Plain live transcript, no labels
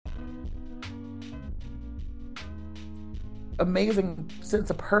amazing sense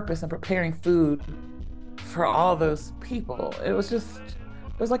of purpose in preparing food for all those people. It was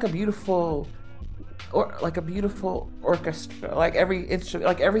like a beautiful or like a beautiful orchestra. Like every instrument,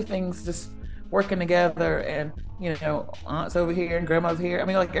 like everything's just working together, and aunts over here and grandma's here. I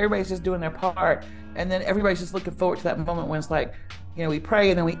mean, like everybody's just doing their part, and then everybody's just looking forward to that moment when it's like, we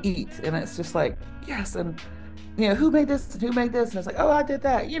pray and then we eat, and it's just like yes, and who made this and who made this, and it's like, oh, I did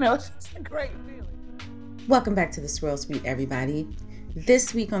that. It's just a great feeling. Welcome back to the Swirl Suite, everybody.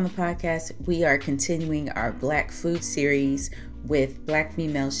 This week on the podcast, we are continuing our Black food series with Black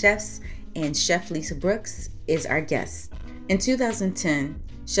female chefs, and Chef Lisa Brooks is our guest. In 2010,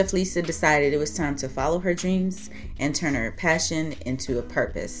 Chef Lisa decided it was time to follow her dreams and turn her passion into a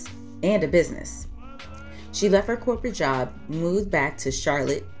purpose and a business. She left her corporate job, moved back to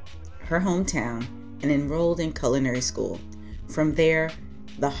Charlotte, her hometown, and enrolled in culinary school. From there,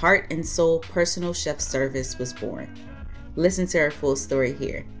 the Heart and Soul Personal Chef Service was born. Listen to her full story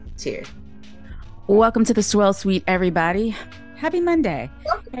here. Cheers. Welcome to the Swirl Suite, everybody. Happy Monday.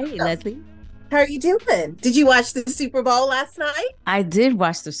 Hey, Leslie. How are you doing? Did you watch the Super Bowl last night? I did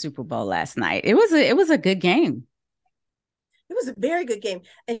watch the Super Bowl last night. It was a good game. It was a very good game.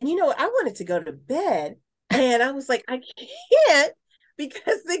 And I wanted to go to bed, and I was like, I can't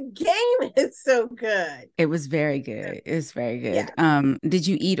because the game is so good. It was very good. It was very good. Yeah. Did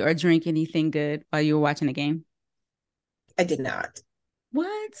you eat or drink anything good while you were watching the game? I did not.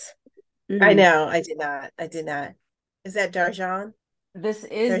 What? I know. I did not. Is that Darjan? This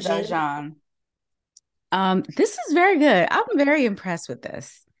is Darjan. This is very good. I'm very impressed with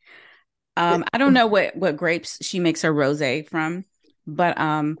this. I don't know what grapes she makes her rosé from, but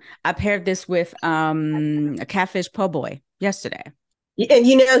I paired this with a catfish po' boy yesterday.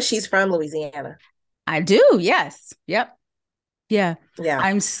 And she's from Louisiana. I do, yes. Yep. Yeah.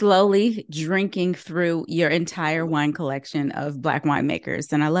 I'm slowly drinking through your entire wine collection of Black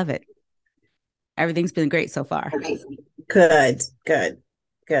winemakers, and I love it. Everything's been great so far. Good.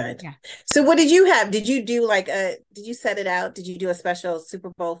 Yeah. So what did you have? Did you do did you set it out? Did you do a special Super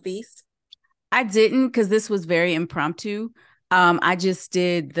Bowl feast? I didn't, because this was very impromptu. I just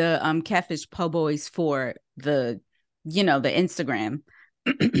did the catfish po' boys for the Instagram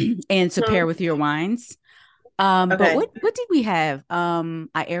and to pair with your wines. Okay. But what did we have?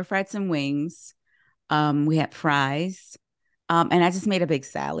 I air fried some wings. We had fries. And I just made a big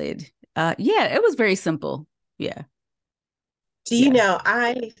salad. It was very simple. Yeah. Do you know,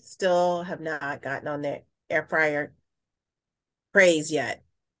 I still have not gotten on the air fryer craze yet.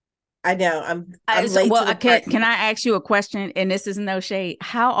 I know I'm late to the party. Can I ask you a question? And this is no shade.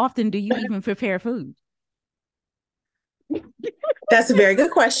 How often do you even prepare food? That's a very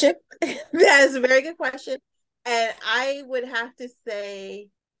good question. That is a very good question. And I would have to say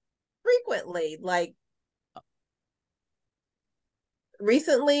frequently, like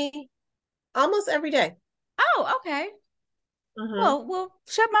recently, almost every day. Oh, okay. Mm-hmm. Well,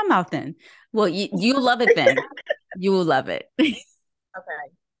 shut my mouth then. Well, you love it then. You will love it. Okay.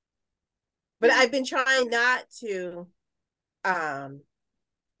 But I've been trying not to,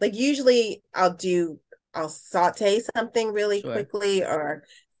 usually I'll saute something really quickly or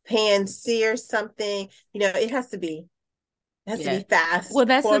pan sear something. It has to be fast. Well,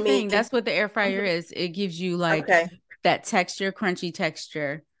 that's the thing. That's what the air fryer is. It gives you that texture, crunchy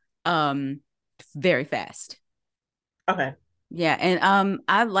texture, very fast. Okay. Yeah, and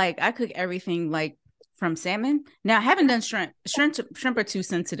I cook everything from salmon. Now, I haven't done shrimp. Shrimp are too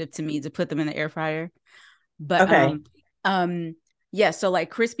sensitive to me to put them in the air fryer. But so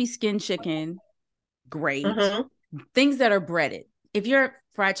crispy skin chicken, great. Mm-hmm. Things that are breaded. If your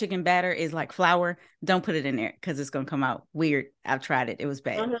fried chicken batter is like flour, don't put it in there because it's gonna come out weird. I've tried it; it was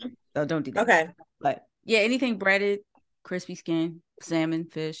bad. Mm-hmm. So don't do that. Okay. But anything breaded, crispy skin, salmon,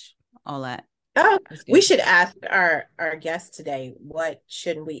 fish, all that. Oh, we should ask our guest today, what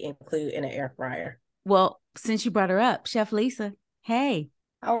shouldn't we include in an air fryer? Well, since you brought her up, Chef Lisa. Hey.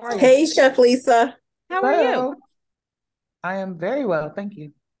 How are you? Hey, Chef Lisa. How are you? I am very well, thank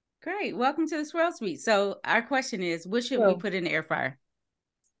you. Great. Welcome to the Swirl Suite. So our question is, what should we put in the air fryer?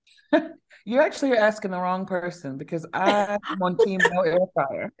 You actually are asking the wrong person because I'm on team no air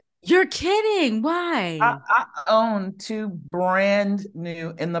fryer. You're kidding. Why? I own 2 brand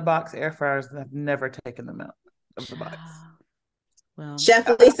new in-the-box air fryers that I've never taken them out of the box. Well, Chef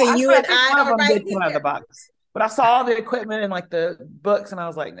Lisa, you and I are right out of the box. But I saw all the equipment and the books, and I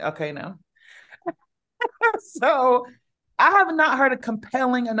was like, okay, no. So I have not heard a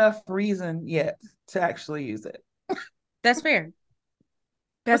compelling enough reason yet to actually use it. That's fair.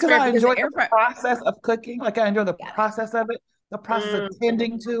 That's because fair. I enjoy the process of cooking. I enjoy the process of it, the process of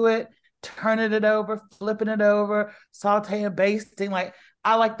tending to it, turning it over, flipping it over, sauteing, basting. Like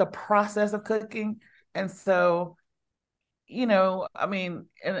I like the process of cooking. And so, I mean,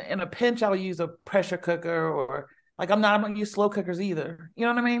 in a pinch, I'll use a pressure cooker or like I'm gonna use slow cookers either. You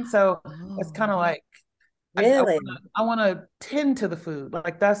know what I mean? So it's kind of like really, I want to tend to the food.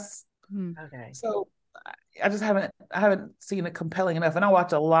 Like that's okay. so I haven't seen it compelling enough. And I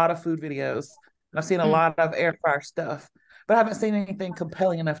watch a lot of food videos and I've seen a lot of air fryer stuff, but I haven't seen anything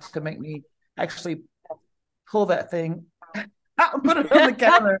compelling enough to make me actually pull that thing out and put it on the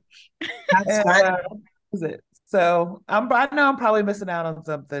counter. That's And fun. use it. So I know I'm probably missing out on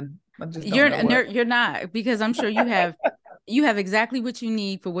something. I just don't know what. You're not, because I'm sure you have exactly what you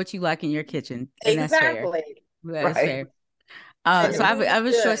need for what you like in your kitchen, and that's fair. Exactly. That's Right. fair. And So the food I is have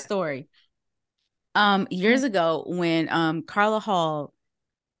a short good. story. Years ago, when Carla Hall,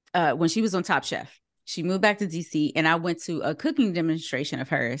 when she was on Top Chef, she moved back to DC, and I went to a cooking demonstration of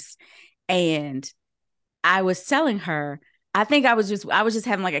hers, and I was telling her, I think I was just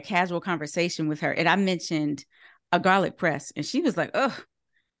having like a casual conversation with her, and I mentioned a garlic press, and she was like, "Oh,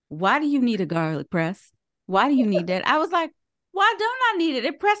 why do you need a garlic press? Why do you need that?" I was like, "Why don't I need it?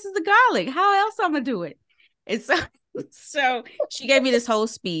 It presses the garlic. How else I'm gonna do it?" And so, so she gave me this whole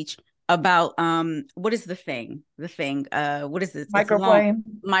speech about what is the thing? What is this? It's a long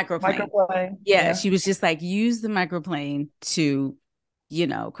Microplane. microplane. Microplane. Yeah, Yeah. she was just like, use the microplane to,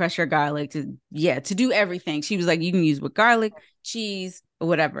 crush your garlic, to do everything. She was like, you can use with garlic, cheese, or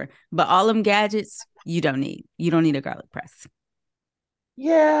whatever. But all them gadgets, you don't need. You don't need a garlic press.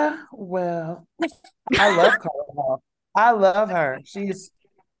 Yeah. Well, I love Carla Hall. I love her. She is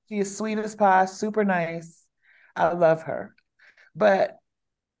sweet as pie, super nice. I love her. But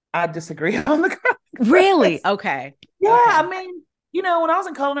I disagree on the garlic Really? press. Okay. Yeah, Okay. I mean, when I was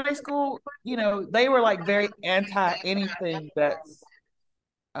in culinary school, they were like very anti anything that's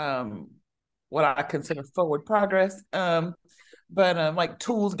um what I consider forward progress. But like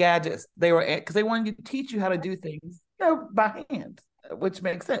tools, gadgets, they were because they wanted to teach you how to do things, by hand, which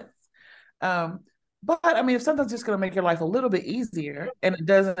makes sense. Um, but I mean, if something's just going to make your life a little bit easier and it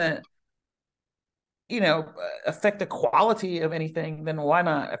doesn't, affect the quality of anything, then why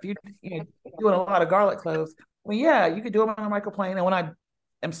not? If you doing a lot of garlic cloves, well, yeah, you could do them on a microplane. And when I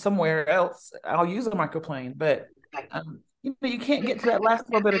am somewhere else, I'll use a microplane. But you can't get to that last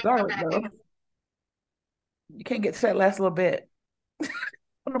little bit of garlic though. You can't get to that last little bit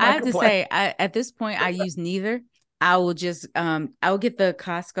on a I have to microplane. say, at this point I use neither. I will get the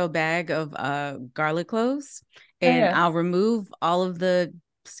Costco bag of garlic cloves, and Yeah. I'll remove all of the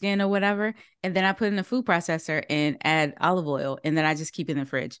skin or whatever, and then I put in a food processor and add olive oil, and then I just keep it in the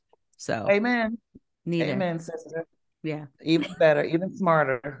fridge. So Amen. neither. Amen, sister. Yeah. Even better, even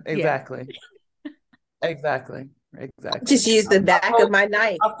smarter. Yeah. Exactly. Exactly. Exactly. Just use the back of my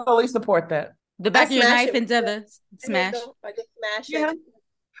knife. I fully support that. The I back of your smash knife it with into the the smash. handle. I just smash Yeah. it.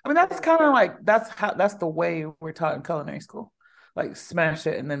 I mean, that's kind of like that's the way we're taught in culinary school. Like smash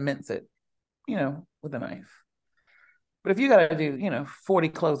it and then mince it, with a knife. But if you got to do, 40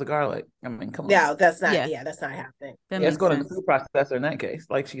 cloves of garlic, I mean, come on. No, that's not. Yeah. Yeah, that's not happening. That Yeah, it's makes going to the sense. food processor in that case,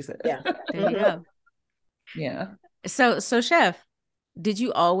 like she said. Yeah. There you go. Yeah. So chef, did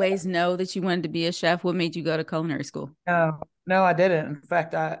you always know that you wanted to be a chef? What made you go to culinary school? No, no, I didn't. In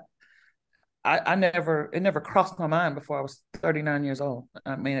fact, it never crossed my mind before I was 39 years old.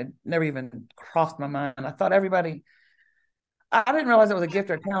 I mean, it never even crossed my mind. I didn't realize it was a gift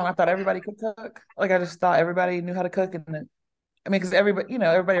or a talent. I thought everybody could cook. Like I just thought everybody knew how to cook. I mean, because everybody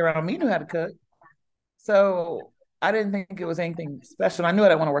around me knew how to cook. So I didn't think it was anything special. I knew I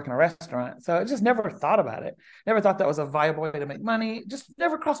didn't want to work in a restaurant. So I just never thought about it. Never thought that was a viable way to make money. Just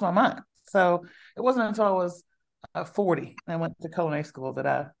never crossed my mind. So it wasn't until I was 40 and I went to culinary school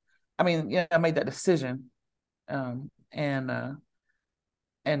that I mean, yeah, I made that decision, and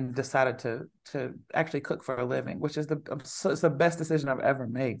decided to actually cook for a living, which is it's the best decision I've ever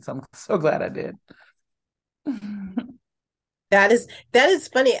made. So I'm so glad I did. That is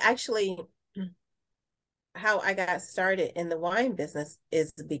funny. Actually, how I got started in the wine business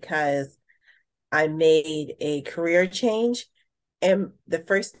is because I made a career change. And the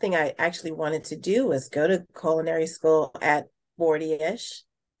first thing I actually wanted to do was go to culinary school at 40-ish.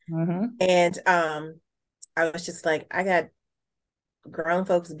 Mm-hmm. And I was just like, I got grown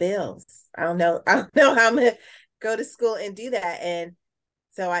folks' bills. I don't know how I'm gonna go to school and do that. And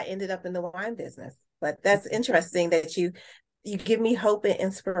so I ended up in the wine business. But that's interesting that you give me hope and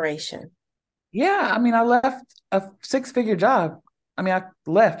inspiration. Yeah, I mean, I left a 6-figure job. I mean, I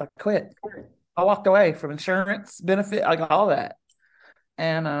quit. I walked away from insurance, benefit, like all that.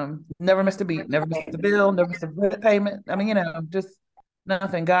 And never missed a beat, never missed a bill, never missed a payment. I mean, just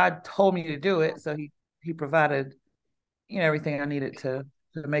nothing. God told me to do it, so he provided, everything I needed to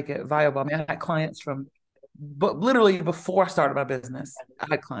make it viable. I mean, I had clients but literally before I started my business, I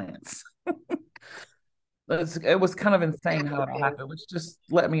had clients. It was kind of insane how it all happened, which just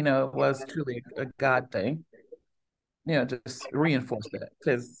let me know it was truly a God thing. Just reinforced that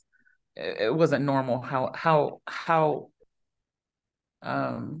because it wasn't normal how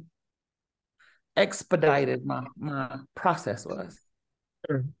um expedited my process was.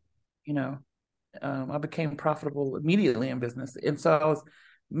 Mm. You know, I became profitable immediately in business, and so I was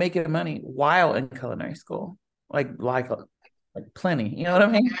making money while in culinary school, like plenty. You know what I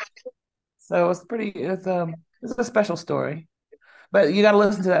mean? So it's a special story. But you got to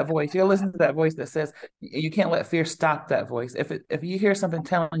listen to that voice. You got to listen to that voice that says you can't let fear stop that voice. If you hear something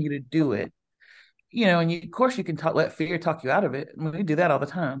telling you to do it, and of course you can let fear talk you out of it. I mean, we do that all the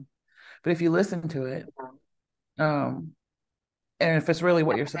time. But if you listen to it, um, and if it's really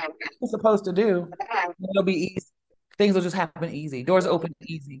what you're supposed to do, it'll be easy. Things will just happen easy. Doors open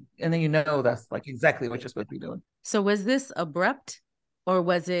easy, and then that's like exactly what you're supposed to be doing. So was this abrupt or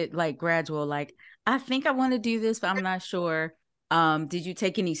was it like gradual? Like, I think I want to do this, but I'm not sure. Did you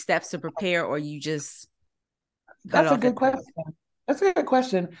take any steps to prepare or you just cut it That's a off at good question. That's a good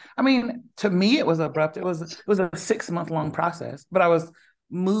question. I mean, to me, it was abrupt. It was a 6 month long process, but I was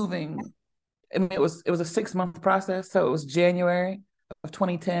moving. I mean, it was a 6 month process. So it was January of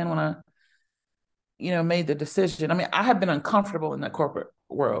 2010 when I, made the decision. I mean, I had been uncomfortable in the corporate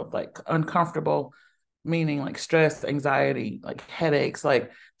world, like uncomfortable, meaning like stress, anxiety, like headaches,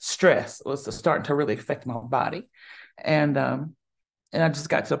 like stress was starting to really affect my body. And I just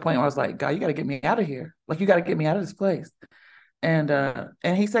got to the point where I was like, God, you got to get me out of here. Like, you got to get me out of this place. And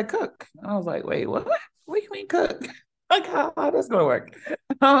he said, cook. And I was like, wait, what? What do you mean cook? Like, how that's gonna work?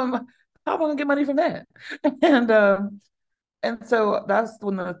 Um, how am I gonna get money from that? And and so that's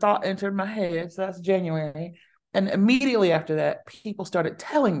when the thought entered my head. So that's January. And immediately after that, people started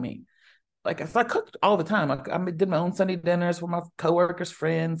telling me, like, if I cooked all the time, I did my own Sunday dinners for my coworkers,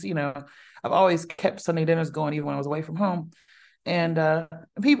 friends. I've always kept Sunday dinners going, even when I was away from home. And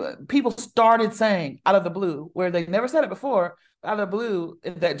people started saying out of the blue, where they never said it before, out of the blue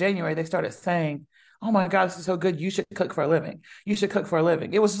that January, they started saying, "Oh my God, this is so good. You should cook for a living. You should cook for a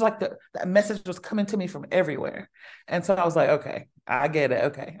living." It was just like that message was coming to me from everywhere. And so I was like, okay, I get it.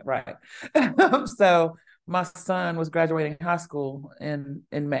 Okay, right. So my son was graduating high school in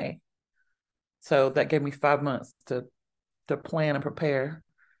May. So that gave me 5 months to plan and prepare,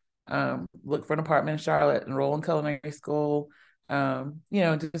 look for an apartment in Charlotte, enroll in culinary school,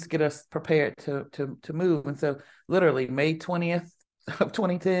 just get us prepared to move. And so literally May 20th of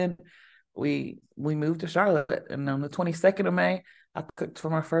 2010, we moved to Charlotte. And on the 22nd of May, I cooked for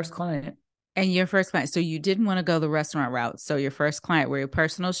my first client. And your first client, so you didn't want to go the restaurant route. So your first client were you a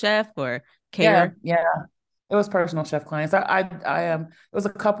personal chef or Yeah, caterer? yeah. It was personal chef clients. It was a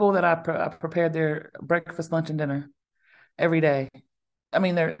couple that I prepared their breakfast, lunch, and dinner every day. I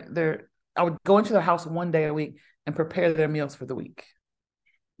mean, I would go into their house one day a week and prepare their meals for the week.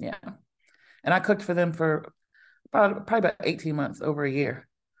 Yeah. And I cooked for them for probably about 18 months, over a year,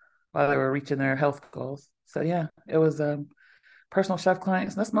 while they were reaching their health goals. So yeah, it was personal chef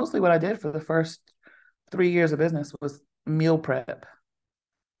clients. And that's mostly what I did for the first 3 years of business was meal prep,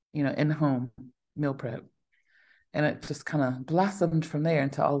 in home meal prep. And it just kind of blossomed from there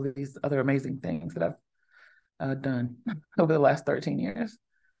into all of these other amazing things that I've done over the last 13 years.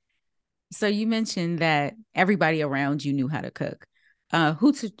 So you mentioned that everybody around you knew how to cook.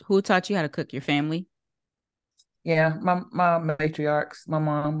 Who taught you how to cook? Your family? Yeah, my matriarchs, my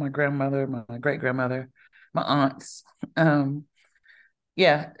mom, my grandmother, my great grandmother, my aunts. Um,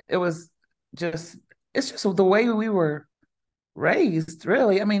 yeah, just it's just the way we were raised,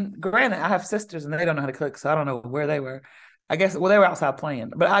 really. I mean, granted, I have sisters and they don't know how to cook, so I don't know where they were. I guess they were outside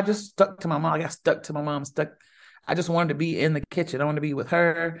playing, but I just stuck to my mom. I got stuck to my mom. I just wanted to be in the kitchen. I wanted to be with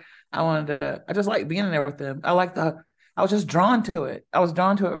her. I just like being in there with them. I was just drawn to it. I was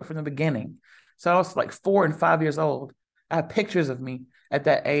drawn to it from the beginning. So I was like 4 and 5 years old. I have pictures of me at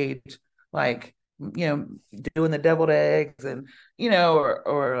that age, like, doing the deviled eggs and,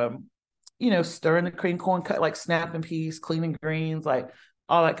 stirring the cream corn, cut like snapping peas, cleaning greens, like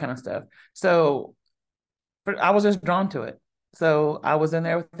all that kind of stuff. So I was just drawn to it. So I was in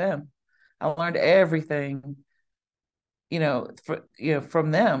there with them. I learned everything,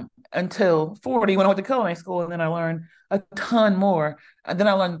 from them until 40 when I went to culinary school. And then I learned a ton more. And then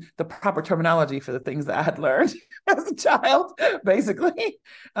I learned the proper terminology for the things that I had learned as a child, basically.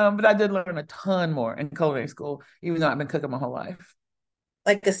 But I did learn a ton more in culinary school, even though I've been cooking my whole life.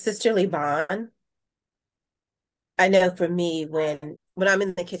 Like a sisterly bond. I know for me, when I'm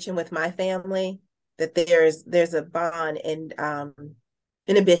in the kitchen with my family, that there's a bond, and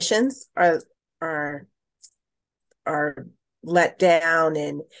inhibitions are are let down,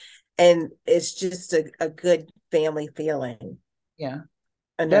 and it's just a good family feeling, Yeah,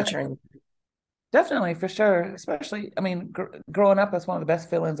 a definitely. nurturing. Definitely, for sure. Especially, I mean, growing up, that's one of the best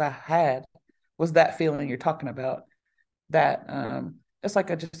feelings I had was that feeling you're talking about. That it's like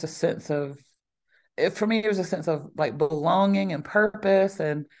just a sense of for me, it was a sense of like belonging and purpose,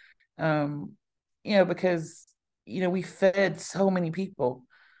 and um, because we fed so many people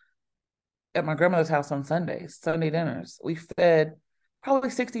at my grandmother's house on Sundays, Sunday dinners. We fed probably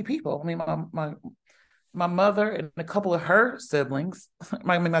 60 people. I mean, my mother and a couple of her siblings,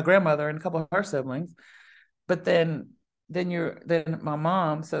 my grandmother and a couple of her siblings, but then my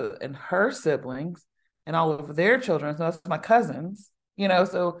mom, so and her siblings and all of their children, so that's my cousins,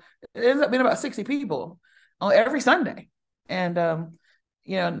 so it ends up being about 60 people on every Sunday. And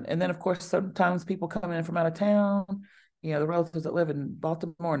and then of course sometimes people come in from out of town, the relatives that live in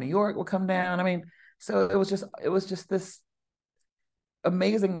Baltimore, New York will come down. I mean, so it was just this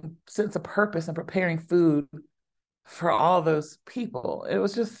amazing sense of purpose and preparing food for all those people. It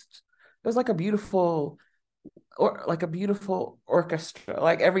was like a beautiful or like a beautiful orchestra.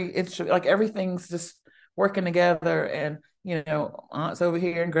 Like every instrument, like everything's just working together, and aunt's over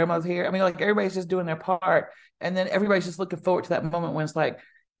here and grandma's here. I mean, like everybody's just doing their part, and then everybody's just looking forward to that moment when it's like,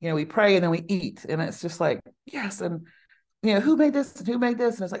 we pray and then we eat, and it's just like yes, and who made this and who made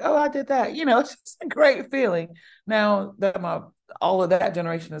this, and it's like, oh, I did that. It's just a great feeling. Now that my all of that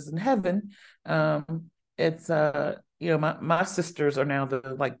generation is in heaven, it's my sisters are now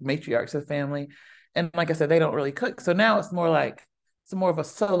the like matriarchs of the family, and like I said, they don't really cook, so now it's more of a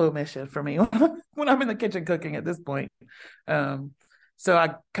solo mission for me when I'm in the kitchen cooking at this point. um so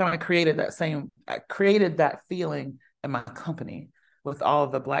I created that feeling in my company with all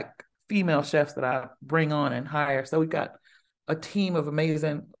of the Black female chefs that I bring on and hire. So we've got a team of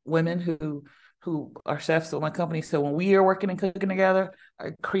amazing women who are chefs with my company. So when we are working and cooking together, I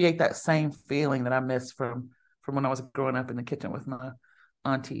create that same feeling that I miss from when I was growing up in the kitchen with my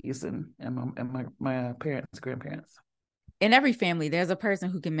aunties and my parents, grandparents. In every family, there's a person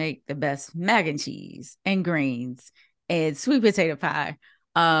who can make the best mac and cheese and greens and sweet potato pie.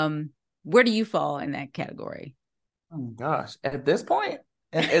 Where do you fall in that category? Oh gosh, at this point,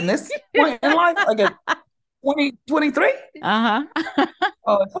 in this point in life, like at 2023, Uh-huh.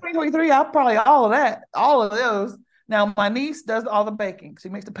 oh, 2023, I'll probably all of those. Now my niece does all the baking. She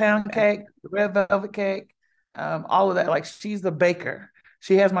makes the pound Okay. cake, the red velvet cake, all of that. Like she's the baker.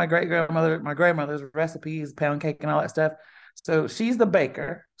 She has my grandmother's recipes, pound cake, and all that stuff. So she's the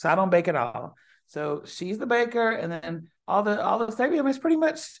baker. So I don't bake at all. So she's the baker, and then all the saving is pretty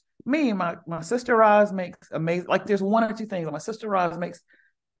much me. My sister Roz makes amazing. Like there's one or two things. My sister Roz makes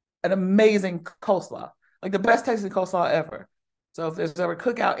an amazing coleslaw, like the best tasting coleslaw ever. So if there's ever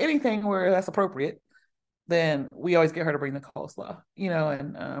cookout, anything where that's appropriate, then we always get her to bring the coleslaw,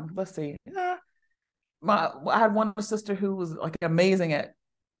 and let's see. I had one sister who was like amazing at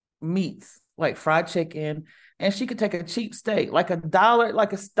meats, like fried chicken, and she could take a cheap steak, like $1,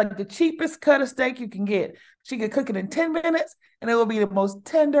 like the cheapest cut of steak you can get. She could cook it in 10 minutes, and it will be the most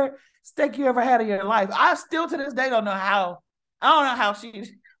tender steak you ever had in your life. I still to this day don't know how. I don't know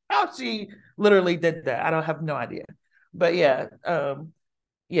how she literally did that. I don't have no idea. But yeah,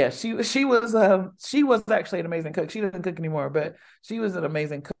 she was actually an amazing cook. She doesn't cook anymore, but she was an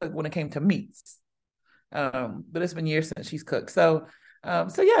amazing cook when it came to meats. But it's been years since she's cooked. So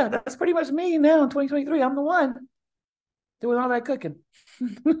yeah, that's pretty much me now in 2023. I'm the one doing all that cooking.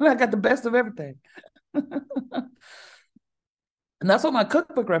 I got the best of everything. And that's what my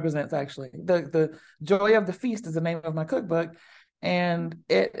cookbook represents, actually. The Joy of the Feast is the name of my cookbook. And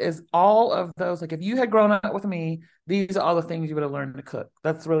it is all of those. Like if you had grown up with me, these are all the things you would have learned to cook.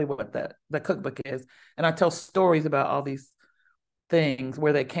 That's really what that cookbook is. And I tell stories about all these things,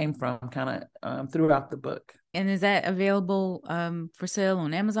 where they came from, kind of throughout the book. And is that available for sale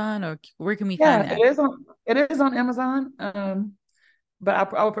on Amazon, or where can we find Yeah, that? it is on Amazon.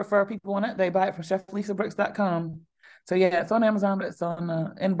 But I would prefer people on it. They buy it from cheflisabrooks.com. So yeah, it's on Amazon, but it's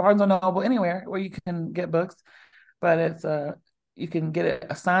on in Barnes and Noble, anywhere where you can get books. But it's you can get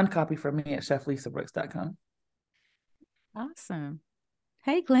a signed copy from me at cheflisabrooks.com. Awesome.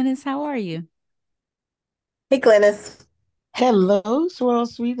 Hey, Glennis, how are you? Hey, Glennis. Hello, Swirl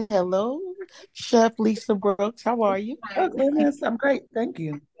Sweet. Hello, Chef Lisa Brooks. How are you? Oh goodness, I'm great. Thank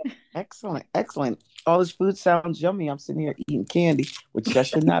you. Excellent, excellent. All this food sounds yummy. I'm sitting here eating candy, which I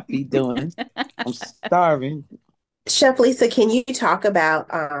should not be doing. I'm starving. Chef Lisa, can you talk about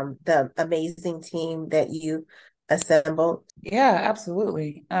the amazing team that you assembled? Yeah,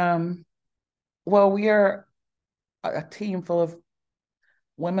 absolutely. Well, we are a team full of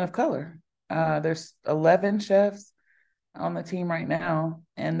women of color. There's 11 chefs on the team right now,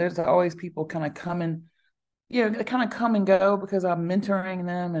 and there's always people kind of coming, they kind of come and go because I'm mentoring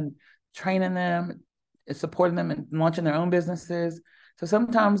them and training them, supporting them and launching their own businesses. So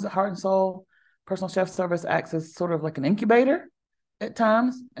sometimes Heart and Soul Personal Chef Service acts as sort of like an incubator at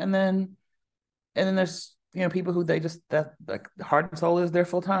times, and then there's people who they just that like Heart and Soul is their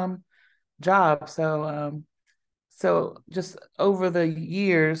full time job. So just over the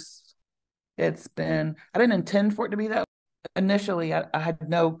years, it's been, I didn't intend for it to be that way. Initially. I had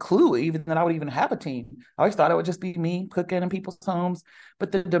no clue even that I would even have a team. I always thought it would just be me cooking in people's homes,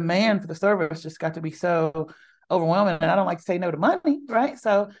 but the demand for the service just got to be so overwhelming. And I don't like to say no to money, right?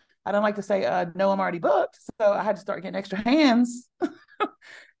 So I don't like to say, no, I'm already booked. So I had to start getting extra hands,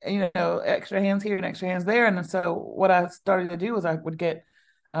 extra hands here and extra hands there. And so what I started to do was I would get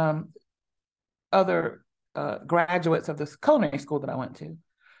um, other graduates of this culinary school that I went to.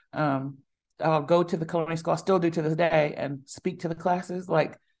 I'll go to the culinary school, I still do to this day, and speak to the classes,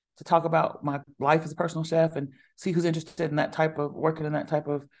 like to talk about my life as a personal chef and see who's interested in that type of working in that type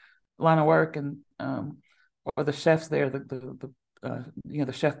of line of work. And or the chefs there, the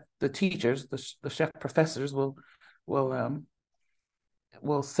chef, the teachers, the chef professors will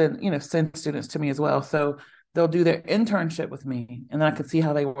send students to me as well. So they'll do their internship with me, and then I can see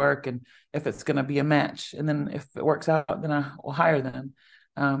how they work and if it's going to be a match. And then if it works out, then I will hire them.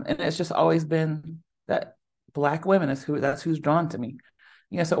 And it's just always been that Black women that's who's drawn to me.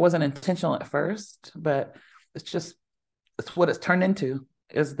 So it wasn't intentional at first, but it's what it's turned into,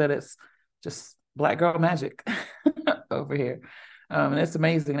 is that it's just Black girl magic over here. And it's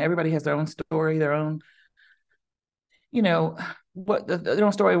amazing. Everybody has their own story, their own, their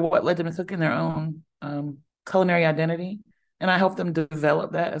own story, what led them to cooking, their own culinary identity. And I help them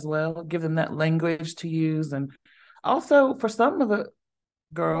develop that as well, give them that language to use. And also for some of the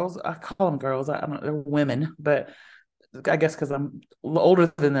girls, I call them girls, I don't know, they're women, but I guess because I'm older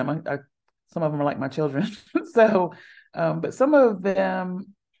than them, some of them are like my children. So, but some of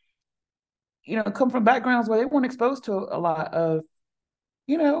them, come from backgrounds where they weren't exposed to a lot of,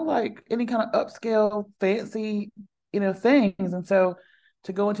 like any kind of upscale, fancy, things. And so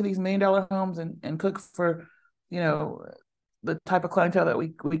to go into these $1 million homes and cook for, the type of clientele that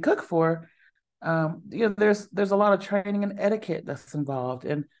we cook for, there's a lot of training and etiquette that's involved,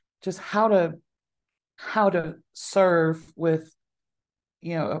 and just how to serve with,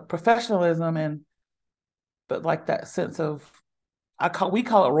 professionalism, but like that sense of, we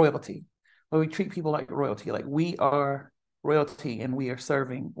call it royalty, where we treat people like royalty, like we are royalty and we are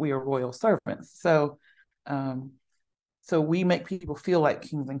royal servants. So we make people feel like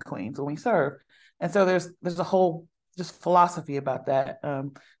kings and queens when we serve. And so there's a whole just philosophy about that.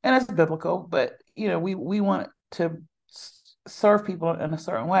 And it's biblical, but we want to serve people in a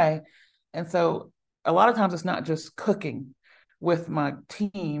certain way. And so a lot of times it's not just cooking with my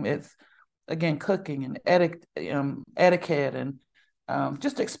team, it's again cooking and etiquette and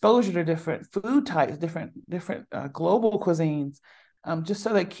just exposure to different food types, different global cuisines, just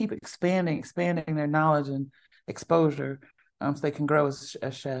so they keep expanding their knowledge and exposure, so they can grow as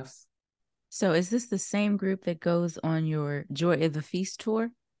chefs. So is this the same group that goes on your Joy of the Feast tour?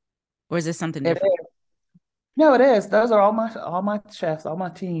 Or is this something different? No, it is. Those are all my chefs, all my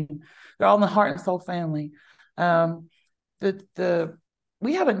team. They're all in the Heart and Soul family. We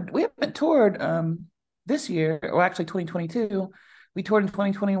haven't toured this year, or actually 2022. We toured in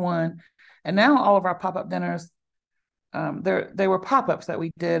 2021, and now all of our pop-up dinners, they were pop-ups that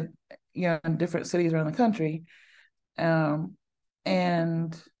we did, in different cities around the country, and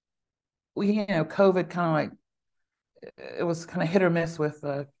we, COVID kind of like, it was kind of hit or miss with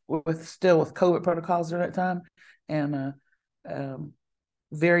COVID protocols during that time, and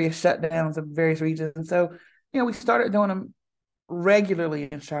various shutdowns in various regions. And so, we started doing them regularly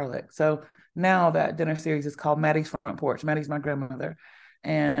in Charlotte. So now that dinner series is called Maddie's Front Porch. Maddie's my grandmother.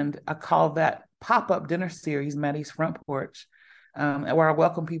 And I call that pop-up dinner series Maddie's Front Porch, where I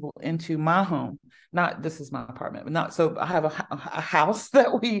welcome people into my home. Not, this is my apartment, but not, so I have a house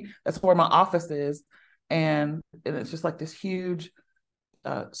that's where my office is. And it's just like this huge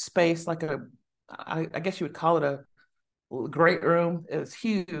space, like I guess you would call it a great room. It was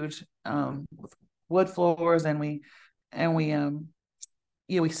huge, with wood floors, and we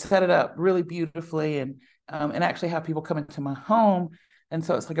set it up really beautifully, and actually have people come into my home. And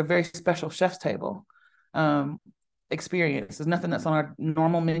so it's like a very special chef's table experience. There's nothing that's on our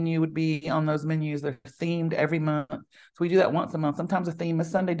normal menu would be on those menus. They're themed every month. So we do that once a month. Sometimes the theme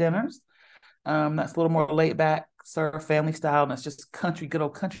is Sunday dinners. That's a little more laid back serve family style, and it's just good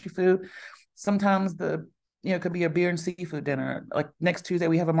old country food. Sometimes it could be a beer and seafood dinner. Like next Tuesday,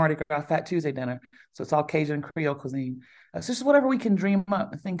 we have a Mardi Gras Fat Tuesday dinner. So it's all Cajun Creole cuisine. It's just whatever we can dream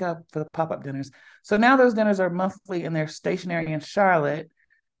up and think up for the pop-up dinners. So now those dinners are monthly and they're stationary in Charlotte.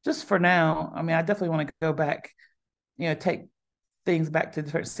 Just for now. I mean, I definitely want to go back, take things back to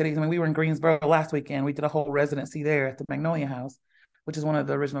different cities. I mean, we were in Greensboro last weekend. We did a whole residency there at the Magnolia House, which is one of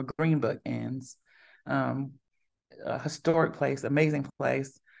the original Green Book inns. A historic place, amazing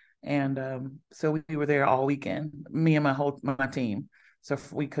place. And so we were there all weekend, me and my team. So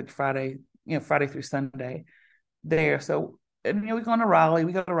we cooked Friday through Sunday there. So, and we go to Raleigh.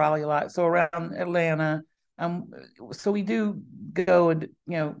 We go to Raleigh a lot. So around Atlanta. So we do go and,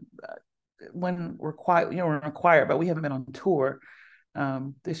 when required, we're required, but we haven't been on tour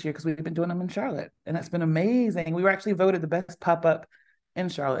this year because we've been doing them in Charlotte, and that's been amazing. We were actually voted the best pop-up in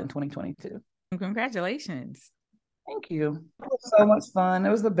Charlotte in 2022. Congratulations. Thank you. It was so much fun.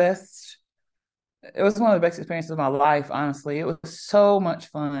 It was the best. It was one of the best experiences of my life, honestly. It was so much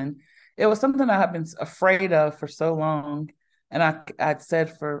fun. It was something I have been afraid of for so long. And I'd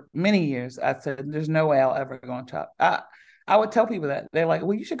said for many years, I said, there's no way I'll ever go on CHOP. I would tell people that. They're like,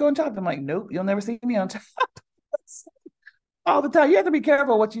 well, you should go on CHOP. I'm like, nope, you'll never see me on CHOP. All the time. You have to be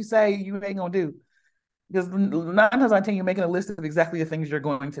careful what you say you ain't going to do. Because 9 times out of 10, you're making a list of exactly the things you're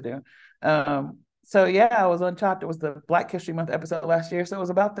going to do. So yeah, I was on CHOP. It was the Black History Month episode last year. So it was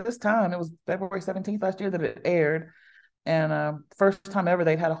about this time. It was February 17th last year that it aired. And first time ever,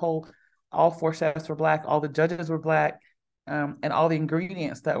 they'd had all 4 chefs were Black. All the judges were Black. And all the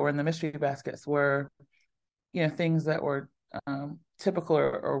ingredients that were in the mystery baskets were, things that were typical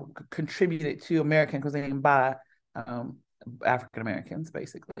or contributed to American cuisine by African Americans,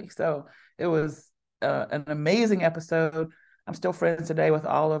 basically. So it was an amazing episode. I'm still friends today with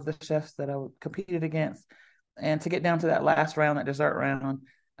all of the chefs that I competed against. And to get down to that last round, that dessert round,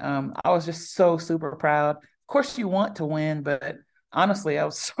 I was just so super proud. Of course, you want to win, but honestly, I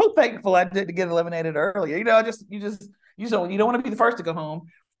was so thankful I didn't get eliminated earlier. You don't want to be the first to go home.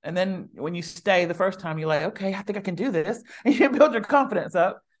 And then when you stay the first time, you're like, okay, I think I can do this. And you build your confidence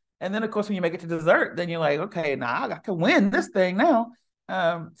up. And then, of course, when you make it to dessert, then you're like, okay, now I can win this thing now.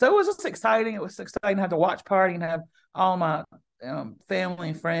 So it was just exciting. It was exciting to have the watch party and have all my family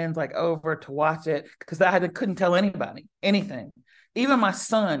and friends like over to watch it, because couldn't tell anybody anything. Even my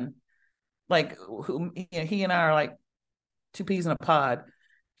son, like he and I are like 2 peas in a pod.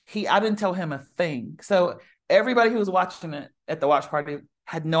 I didn't tell him a thing. So everybody who was watching it at the watch party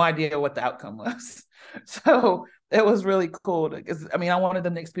had no idea what the outcome was. So it was really cool because I wanted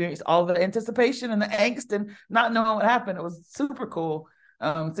them to experience all the anticipation and the angst and not knowing what happened. It was super cool.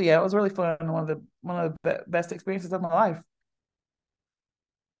 So yeah, it was really fun. One of the best experiences of my life.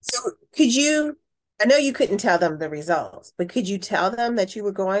 So I know you couldn't tell them the results, but could you tell them that you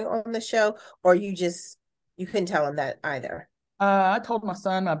were going on the show, or you couldn't tell them that either? I told my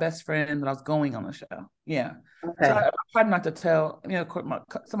son, my best friend, that I was going on the show. Yeah. Okay. So I tried not to tell,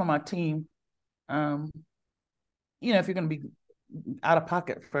 some of my team, if you're going to be out of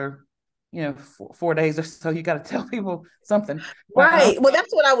pocket for, 4 days or so, you got to tell people something. Right. Well,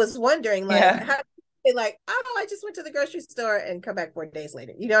 that's what I was wondering. Like, yeah. How they like, oh, I just went to the grocery store and come back 4 days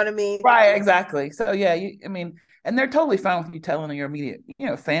later. You know what I mean? Right. Exactly. So yeah, and they're totally fine with you telling your immediate,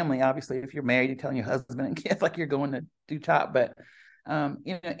 family. Obviously, if you're married, you're telling your husband and kids like you're going to do CHOP. But,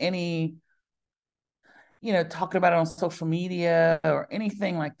 any, talking about it on social media or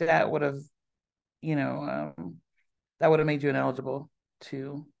anything like that would have, that would have made you ineligible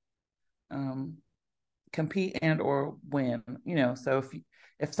to compete and or win. So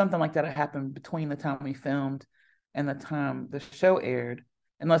if something like that had happened between the time we filmed and the time the show aired,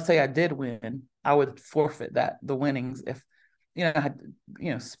 and let's say I did win, I would forfeit the winnings if I had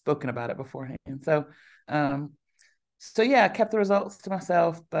spoken about it beforehand. So yeah, I kept the results to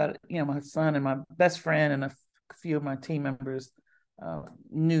myself, but my son and my best friend and a few of my team members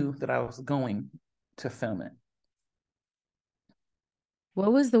knew that I was going to film it.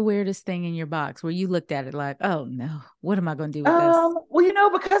 What was the weirdest thing in your box where you looked at it like, oh no, what am I going to do with this? Well,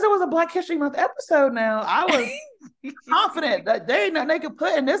 because it was a Black History Month episode now, I was confident that they could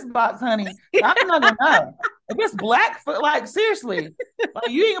put in this box, honey. I'm not going to know. If it's black, like seriously, like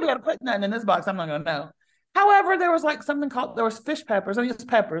you ain't going to be able to put nothing in this box, I'm not going to know. However, there was like something there was fish peppers. It's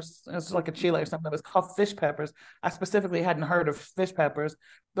peppers. It's like a chile or something that was called fish peppers. I specifically hadn't heard of fish peppers,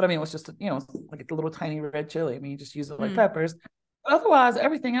 but it was just, like a little tiny red chili. You just use it like peppers. Otherwise,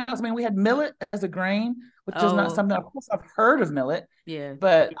 everything else. We had millet as a grain, which is not something. Of course, I've heard of millet. Yeah,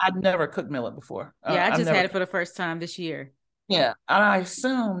 but I'd never cooked millet before. Yeah, I just had it for the first time this year. Yeah, and I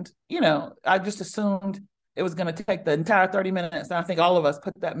assumed, I just assumed it was going to take the entire 30 minutes. And I think all of us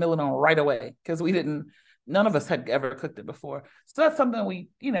put that millet on right away because none of us had ever cooked it before. So that's something we,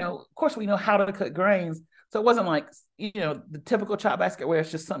 of course we know how to cook grains. So it wasn't like, the typical chop basket where it's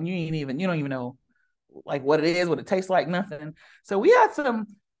just something you don't even know like what it is, what it tastes like, nothing. So we had some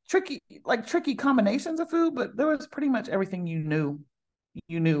tricky combinations of food, but there was pretty much everything you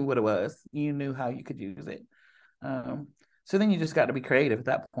knew what it was. You knew how you could use it. So then you just got to be creative at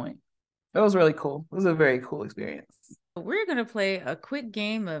that point. It was really cool. It was a very cool experience. We're going to play a quick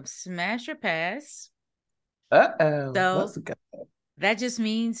game of Smash or Pass. Uh-oh. So that just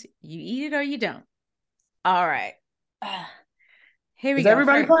means you eat it or you don't. All right. Here we go. Is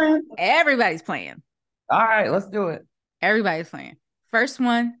everybody playing? Everybody's playing. All right, let's do it. Everybody's playing. First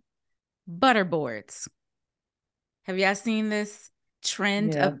one, butter boards. Have y'all seen this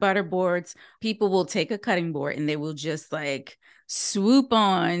trend of butter boards? People will take a cutting board and they will just like swoop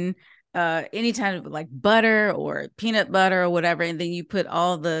on any kind of like butter or peanut butter or whatever, and then you put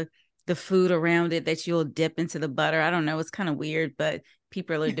all the food around it that you'll dip into the butter. I don't know, it's kind of weird, but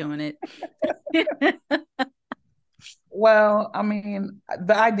people are doing it. Well, I mean,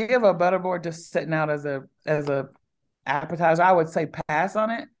 the idea of a butter board just sitting out as a appetizer, I would say pass on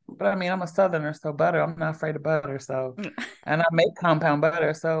it. But I mean, I'm a Southerner, so butter, I'm not afraid of butter. So, and I make compound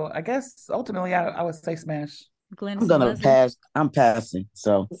butter. So I guess ultimately I would say smash. I'm gonna pass. I'm passing.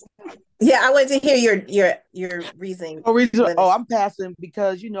 So yeah, I wanted to hear your reasoning. I'm passing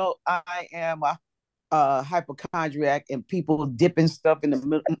because I am a hypochondriac and people dipping stuff in the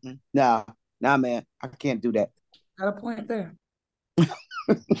middle. Nah, man, I can't do that. Got a point there.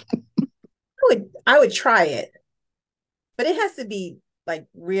 I would try it, but it has to be like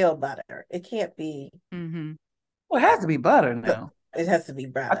real butter. It can't be. Mm-hmm. Well, it has to be butter now. It has to be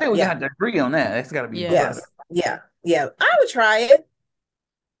butter. I think we have to agree on that. It's got to be butter. Yeah. I would try it.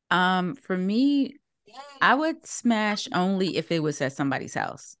 For me, I would smash only if it was at somebody's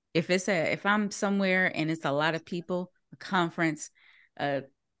house. If I'm somewhere and it's a lot of people, a conference,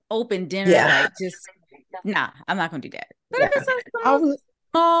 open dinner, like just I'm not gonna do that. But if it's a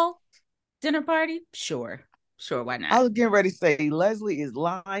small dinner party, sure, why not? I was getting ready to say Leslie is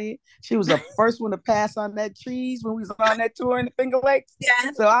lying. She was the first one to pass on that cheese when we was on that tour in the Finger Lakes.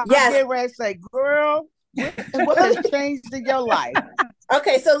 Yeah. So I'm getting ready to say, girl, what has changed in your life?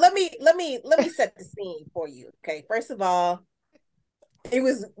 Okay, so let me set the scene for you. Okay, first of all, it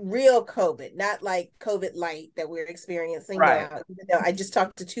was real COVID, not like COVID light that we're experiencing now. Even though I just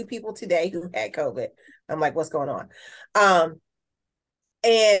talked to 2 people today who had COVID. I'm like, what's going on?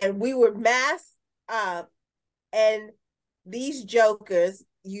 And we were masked up, and these jokers,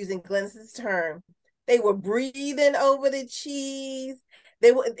 using Glennis's term, they were breathing over the cheese.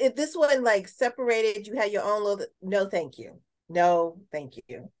 If this one like separated, you had your own little. No, thank you. No, thank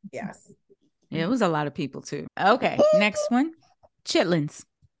you. Yes. Yeah, it was a lot of people too. Okay, next one. Chitlins.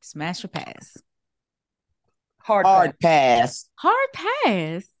 Smash or pass? Hard pass. Hard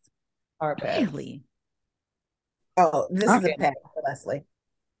pass? Hard pass. Really? Oh, this is a pass for Leslie.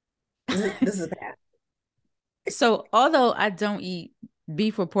 This is a pass. So, although I don't eat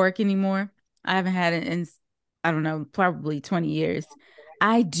beef or pork anymore, I haven't had it in, I don't know, probably 20 years.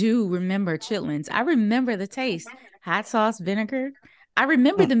 I do remember chitlins. I remember the taste. Hot sauce, vinegar. I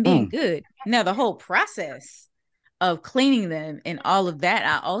remember them being good. Now, the whole process of cleaning them and all of that,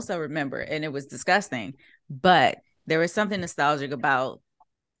 I also remember, and it was disgusting. But there was something nostalgic about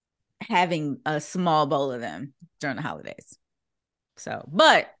having a small bowl of them during the holidays. So,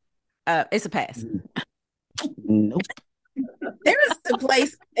 but it's a pass. Nope. There is a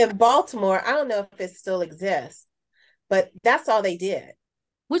place in Baltimore. I don't know if it still exists, but that's all they did.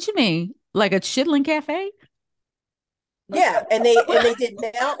 What you mean? Like a chitlin cafe? Yeah, and they did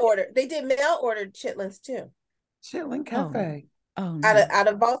mail order. They did mail order chitlins too. Chitlin cafe. Oh no. Out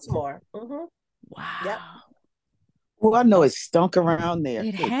of Baltimore. Mm-hmm. Wow. Yep. Well, I know it stunk around there.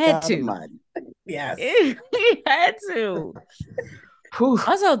 It had to. Yes. It had to.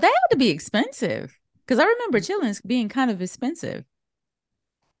 Also, that had to be expensive. Because I remember chitlins being kind of expensive.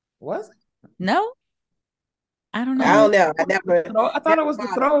 Was it? No? I don't know. I don't know. I thought it was the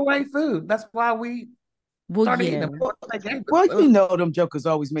throwaway food. That's why we started eating them. Well, them jokers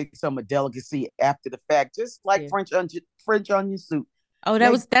always make some a delicacy after the fact, just like French onion soup. Oh,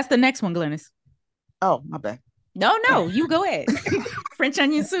 that's the next one, Glennis. Oh, my bad. No, you go ahead. French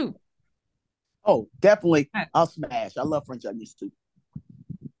onion soup. Oh, definitely. I'll smash. I love French onion soup.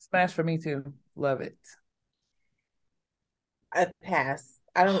 Smash for me too. Love it. I pass.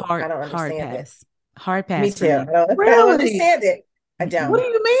 I don't understand it. Hard pass. Me too. I don't understand it. I don't. What do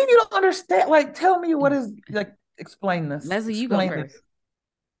you mean you don't understand? Like, tell me what is, like, explain this. Leslie, you go first.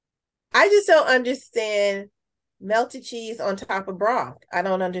 I just don't understand melted cheese on top of broth. I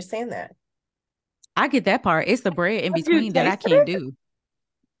don't understand that. I get that part. It's the bread in Have you between that I tasted can't it? do.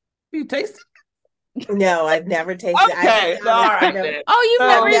 You tasted No, I've never tasted it. Okay, I all honestly right don't. then. Oh, you've So,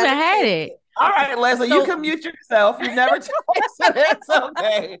 never I've even never had tasted it. it. all right, Leslie, you So- can mute yourself. You never tasted it. It's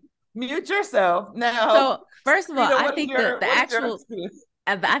okay. Mute yourself now. So first of all, Frida, I what is think your the what is your actual excuse?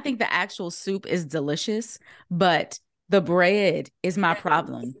 I think the actual soup is delicious, but the bread is my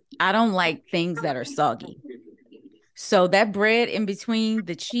problem. I don't like things that are soggy. So that bread in between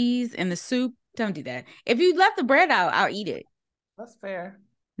the cheese and the soup, don't do that. If you left the bread out, I'll eat it. That's fair.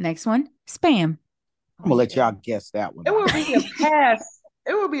 Next one, Spam. I'm gonna let y'all guess that one. It would be a pass.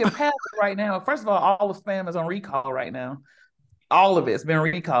 It would be a pass right now. First of all of Spam is on recall right now. All of it's been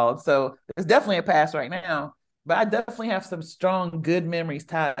recalled, so it's definitely a pass right now. But I definitely have some strong, good memories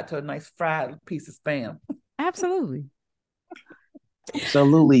tied to a nice fried piece of Spam. Absolutely.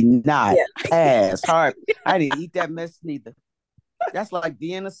 Absolutely not. Yeah. Pass. Hard. I didn't eat that mess neither. That's like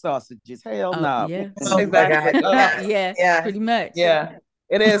Vienna sausages. Hell no. Nah. Yeah. Oh my Exactly. God. Yeah, Yeah. pretty much. Yeah,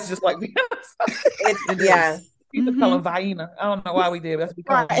 it is just like It It yes. is. we used to call them Vienna. I don't know why we did. That's what we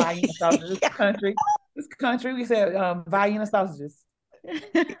call them Right. Vienna sausages. This country, we said Vienna sausages.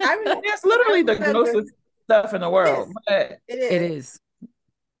 I remember, It's literally the remember- grossest stuff in the world. But it It is. is.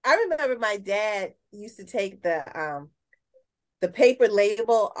 I remember my dad used to take the paper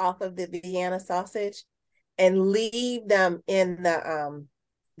label off of the Vienna sausage and leave them in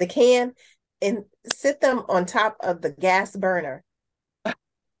the can and sit them on top of the gas burner to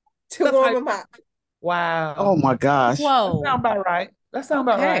That's warm like- them up. wow. Oh my gosh. That Whoa. sounds about right. That sounds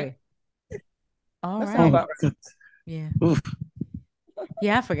about right. Okay. All That right. sounds about right. Yeah. Oof.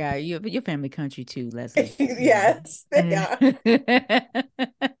 Yeah, I forgot. Your family country too, Leslie. Yes, they are.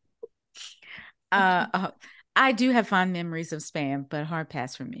 I do have fond memories of Spam, but hard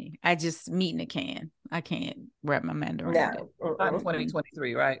pass for me. I just meat in a can. I can't wrap my mind around it. No. Not in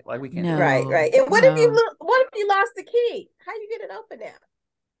 2023, right? Like we can't. No. Right, right. And what if No. what if you lost the key? How you get it open now?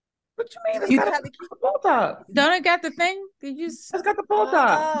 What you mean? It's You got have a the key. pull top. Don't it got the thing? You just It's got the pull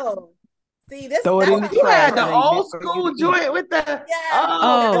top. Oh, see, this Throw it that's in the how You trash. had the It ain't old meant for you school to eat. joint with the. Yeah,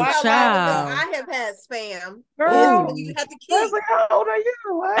 Oh, that's how child. I have had Spam. Girl. Is when you have the I was key. like, how old are you?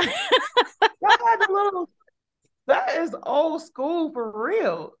 What? Y'all had the little. That is old school for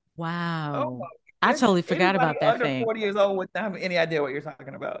real. wow. Oh my I totally forgot Anybody about that under thing. 40 years old wouldn't have any idea what you're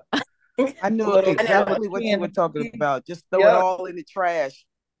talking about. I knew Little- exactly what you were talking about. Just throw it Yep. all in the trash.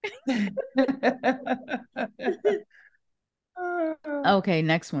 Okay,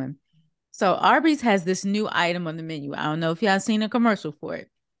 next one. So Arby's has this new item on the menu. I don't know if y'all seen a commercial for it.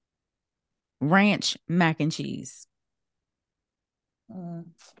 Ranch mac and cheese.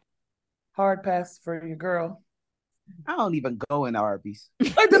 Hard pass for your girl. I don't even go in Arby's.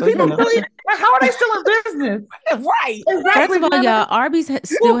 Like, do So, people you know. really? How are they still in business? Right. First of all, y'all, Arby's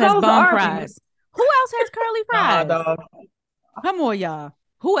still has goes to bomb Arby's? fries. Who else has curly Nah, fries? dog. Come on, y'all.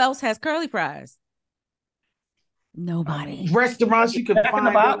 Who else has curly fries? Nobody. Restaurants you can Back in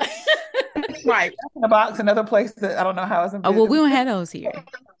the find. box. Right. Back in the box, another place that I don't know how it's in Oh, well, we business. don't have those here.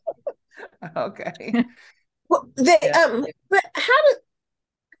 Okay. Well, Yeah. but how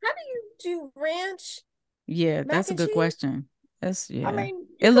do you do ranch? Yeah, Mac that's a and good cheese? question. That's yeah. I mean,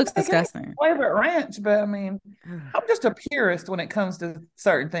 It you looks can make any disgusting. Favorite ranch, but I mean, I'm just a purist when it comes to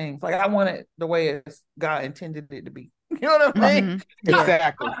certain things. Like I want it the way it's God intended it to be. You know what I mean? Mhm. Yeah.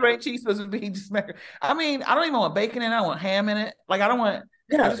 Exactly. Ranch cheese supposed to be just mac. I mean, I don't even want bacon in it. I want ham in it. Like I don't want.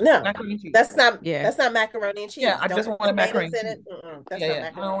 I No, just no, want macaroni and cheese. that's not. Yeah. That's not macaroni and cheese. Yeah, I Don't just put want tomatoes macaroni and in it. cheese. That's Yeah, not yeah. I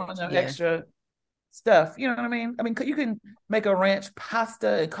don't macaroni want and no cheese. Yeah. extra stuff. You know what I mean? I mean, you can make a ranch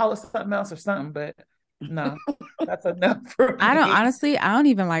pasta and call it something else or something, but no, that's enough for I don't me. honestly, I don't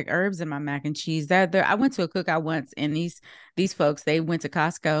even like herbs in my mac and cheese. That there, I went to a cookout once, and these folks, they went to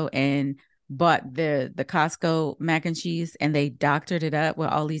Costco and bought the Costco mac and cheese, and they doctored it up with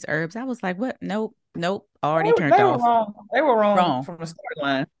all these herbs. I was like, what? Nope, already turned They were off. wrong. They were wrong, Wrong. from the start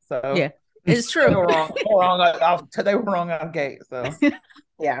line. So Yeah, it's they were true. wrong. They were wrong they were wrong out of gate. So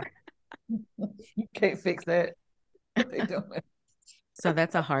Yeah. you can't fix that. What they doing? So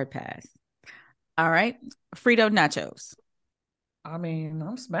that's a hard pass. All right, Frito nachos. I mean,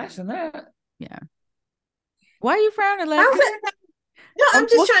 I'm smashing that. Yeah. Why are you frowning, How's Leslie? that? No, I'm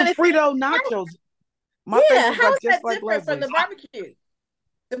just What's trying the to think. Frito nachos. My Yeah, face is how's like that just like different from the Leslie's. barbecue?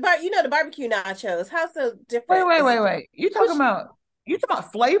 The barbecue nachos. How's so different? Wait. You talking about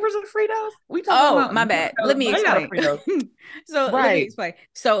flavors of Fritos? We talking Oh, about my bad. Fritos Let me made out of explain. Fritos. So let me Right. explain.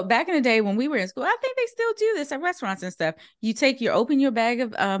 So back in the day when we were in school, I think they still do this at restaurants and stuff. You open your bag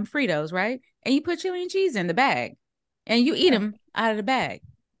of Fritos, right? And you put chili and cheese in the bag, and you eat them out of the bag.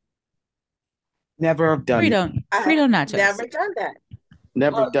 Never have done it. Frito nachos. Never done that.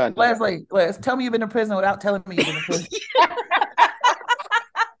 Never done it. Leslie, tell me you've been in prison without telling me you've been in prison.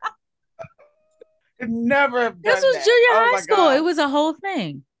 Never have done This was that. junior high school. God. It was a whole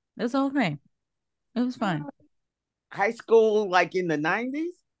thing. It was a whole thing. It was fun. High school, like in the 90s?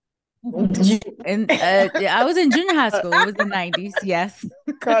 And I was in junior high school. It was the 90s, yes.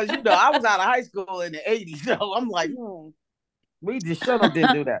 Because, I was out of high school in the 80s. So I'm like, we just shut up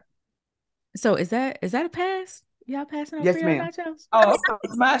didn't do that. So is that a pass? Y'all passing out free nachos? Oh,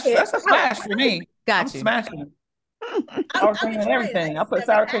 smash. That's a smash for me. Got I'm you. Smashing. Sour cream and everything. I put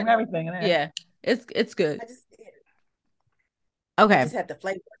sour cream and everything in there. Yeah, it's good. I Okay. just had the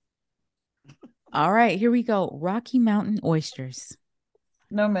flavor. All right, here we go. Rocky Mountain oysters.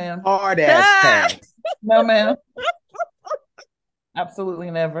 No, ma'am. Hard ass pass. No, ma'am.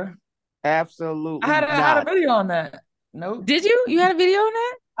 Absolutely never. Absolutely. I had a video on that. Nope. Did you? You had a video on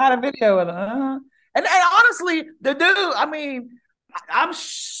that? I had a video of it. And honestly, the dude, I mean, I'm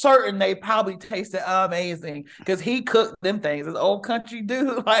certain they probably tasted amazing because he cooked them things. This old country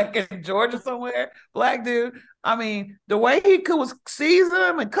dude, like in Georgia somewhere, black dude. I mean, the way he was seasoning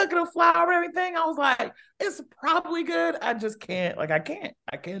them and cooking the flour and everything, I was like, it's probably good. I just can't. Like, I can't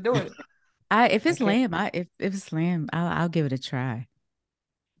do it. If it's lamb, I'll give it a try.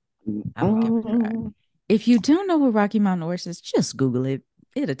 I will give it a try. If you don't know what Rocky Mountain oysters, just Google it.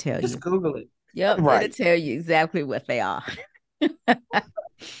 It'll tell you. Just Google it. Yep, right. It'll tell you exactly what they are.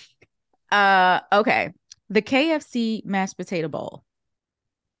 Okay. The KFC mashed potato bowl.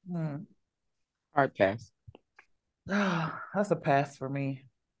 Hard pass. That's a pass for me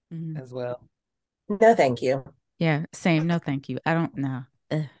as well. No, thank you. Yeah, same. No, thank you. I don't know.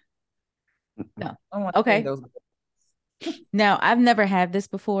 No. Okay. Now, I've never had this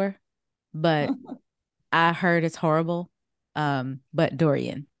before, but I heard it's horrible. But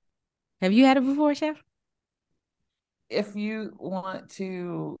durian. Have you had it before, Chef? If you want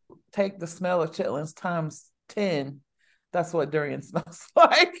to take the smell of chitlins times 10, that's what durian smells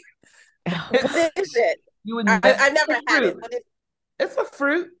like. What is it? I've never had it. What is it? It's a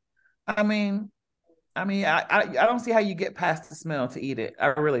fruit. I mean, I don't see how you get past the smell to eat it. I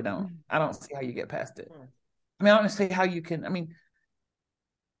really don't. I don't see how you get past it. I mean, I don't see how you can. I mean,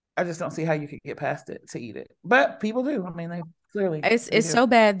 I just don't see how you could get past it to eat it. But people do. I mean, they clearly. It's so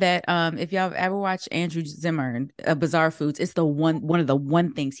bad that if y'all ever watch Andrew Zimmern, Bizarre Foods, it's one of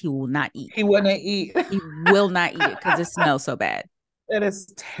the things he will not eat. He wouldn't eat. He will not eat it because it smells so bad. It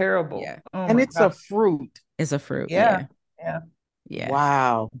is terrible. Yeah. Oh and it's God. a fruit. It's a fruit. Yeah.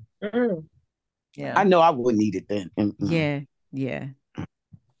 Wow. Yeah. I know I wouldn't eat it then. Yeah.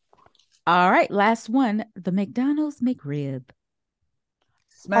 All right. Last one. The McDonald's McRib.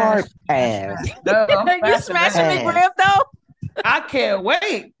 Smash. Pass. No, You smashing McRib though? I can't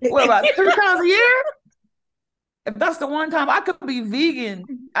wait. What about 3 times a year? If that's the one time I could be vegan,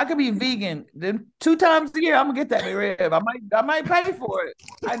 then 2 times a year I'm gonna get that McRib. I might pay for it.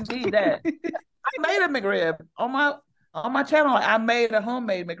 I need that. I made a McRib on my channel. I made a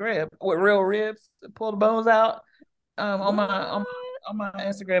homemade McRib with real ribs. Pull the bones out. On my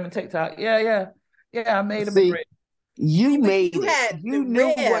Instagram and TikTok. Yeah. I made a McRib. You made you it. You knew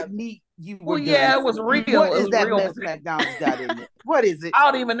what meat you were doing. Yeah, it was real. What is that mess McDonald's got in it? What is it?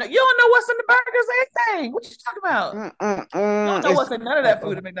 I don't even know. You don't know what's in the burgers or anything. What you talking about? You don't know what's in none of that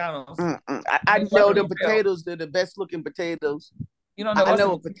food at McDonald's. I know the potatoes. They're the best looking potatoes. You don't know I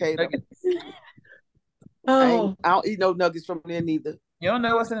know a potato. I don't eat no nuggets from there neither. You don't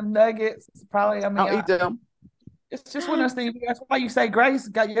know what's in them nuggets. Probably, I don't eat them. It's just one of those things. That's why you say grace.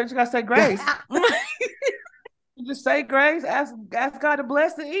 You just gotta say grace. You just say grace. Ask God to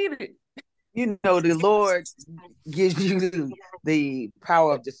bless and eat it. You know, the Lord gives you the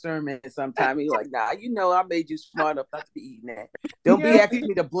power of discernment sometimes. He's like, nah, I made you smart enough not to be eating that. Don't be asking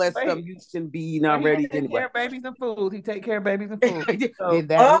me to bless something you shouldn't be eating already anyway. He take care of babies and food. He take care of babies and food. So, my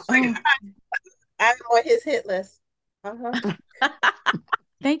God. I'm on his hit list.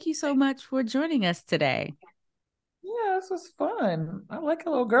 Thank you so much for joining us today. Yeah, this was fun. I like a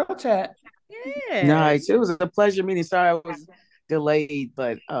little girl chat. Yeah. Nice. It was a pleasure meeting. Sorry I was delayed,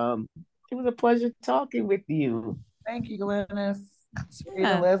 but it was a pleasure talking with you. Thank you, Glennis.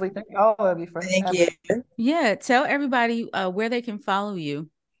 And Leslie, thank all of you for thank you. Yeah, tell everybody where they can follow you.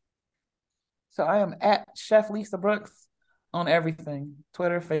 So I am at Chef Lisa Brooks on everything: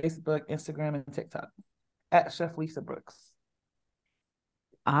 Twitter, Facebook, Instagram, and TikTok. At Chef Lisa Brooks.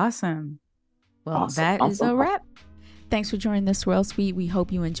 Awesome. Well, that is a wrap. Thanks for joining the Swirl Suite. We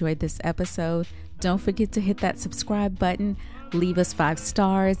hope you enjoyed this episode. Don't forget to hit that subscribe button, leave us 5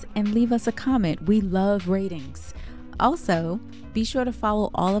 stars, and leave us a comment. We love ratings. Also, be sure to follow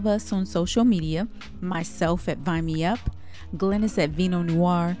all of us on social media. Myself at Vine Me Up, Glennis at Vino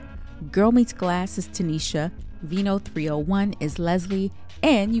Noir, Girl Meets Glass is Tanisha, Vino 301 is Leslie,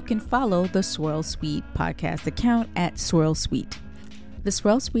 and you can follow the Swirl Suite podcast account at Swirl Suite. The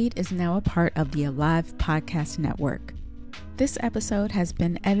Swirl Suite is now a part of the Alive Podcast Network. This episode has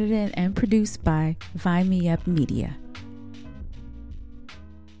been edited and produced by Vine Me Up Media.